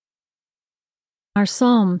Our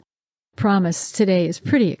psalm promise today is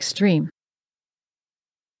pretty extreme.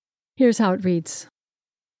 Here's how it reads.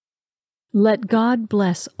 Let God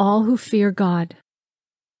bless all who fear God.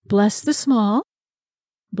 Bless the small,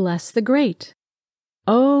 bless the great.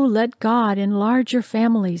 Oh, let God enlarge your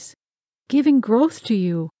families, giving growth to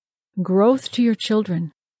you, growth to your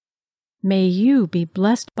children. May you be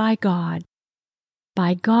blessed by God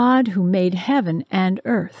who made heaven and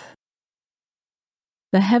earth.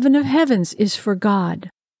 The heaven of heavens is for God,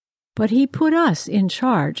 but He put us in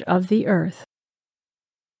charge of the earth.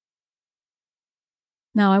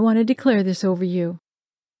 Now I want to declare this over you.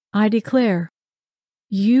 I declare,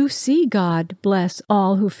 you see God bless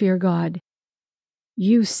all who fear God.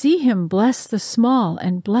 You see Him bless the small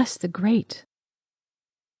and bless the great.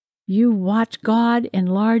 You watch God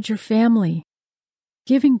enlarge your family,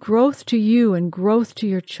 giving growth to you and growth to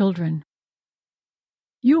your children.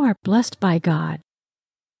 You are blessed by God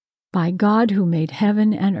who made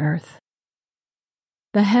heaven and earth.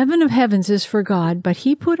 The heaven of heavens is for God, but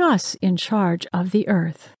He put us in charge of the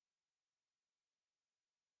earth.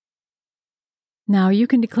 Now you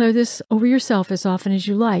can declare this over yourself as often as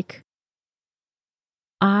you like.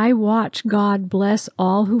 I watch God bless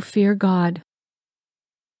all who fear God.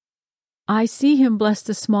 I see Him bless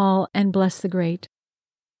the small and bless the great.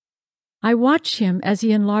 I watch Him as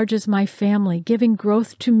He enlarges my family, giving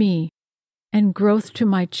growth to me and growth to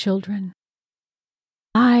my children.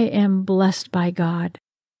 I am blessed by God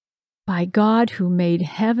who made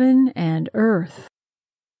heaven and earth.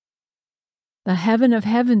 The heaven of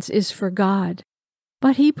heavens is for God,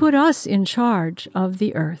 but He put us in charge of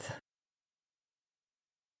the earth.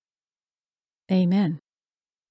 Amen.